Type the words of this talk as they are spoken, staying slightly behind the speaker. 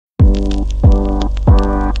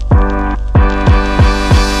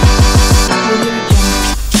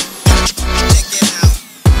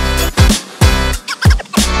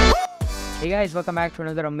guys, welcome back to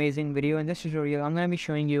another amazing video. In this tutorial, I'm going to be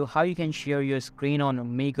showing you how you can share your screen on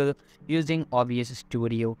Omegle using OBS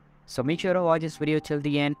Studio. So make sure to watch this video till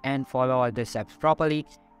the end and follow all the steps properly.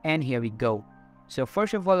 And here we go. So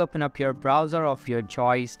first of all, open up your browser of your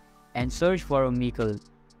choice and search for Omegle.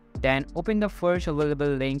 Then open the first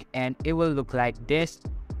available link and it will look like this.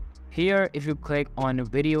 Here, if you click on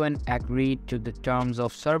video and agree to the terms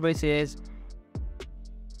of services,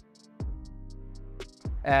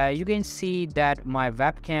 you can see that my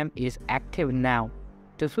webcam is active now.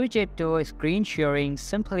 To switch it to screen sharing,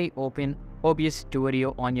 simply open OBS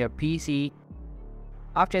Studio on your PC.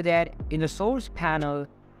 After that, in the source panel,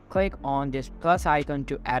 click on this plus icon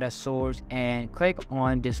to add a source and click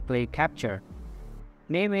on display capture.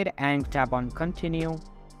 Name it and tap on continue.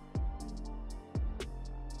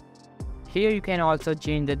 Here you can also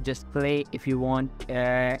change the display if you want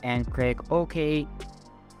and click OK.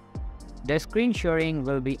 The screen sharing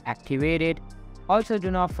will be activated. Also,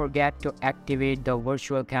 do not forget to activate the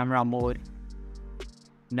virtual camera mode.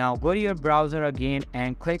 Now go to your browser again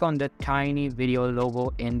and click on the tiny video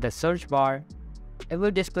logo in the search bar. It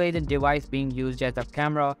will display the device being used as a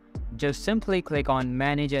camera. Just simply click on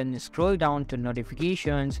manage and scroll down to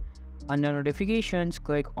notifications. Under notifications,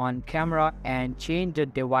 click on camera and change the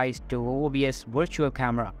device to OBS virtual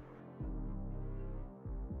camera.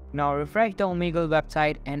 Now refresh the Omegle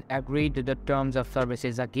website and agree to the terms of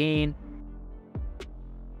services again.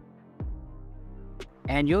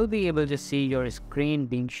 And you'll be able to see your screen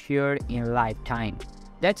being shared in live time.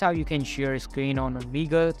 That's how you can share a screen on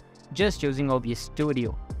Omegle just using OBS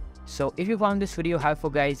Studio. So if you found this video helpful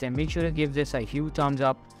guys, then make sure to give this a huge thumbs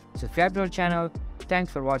up, subscribe to our channel.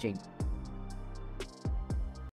 Thanks for watching.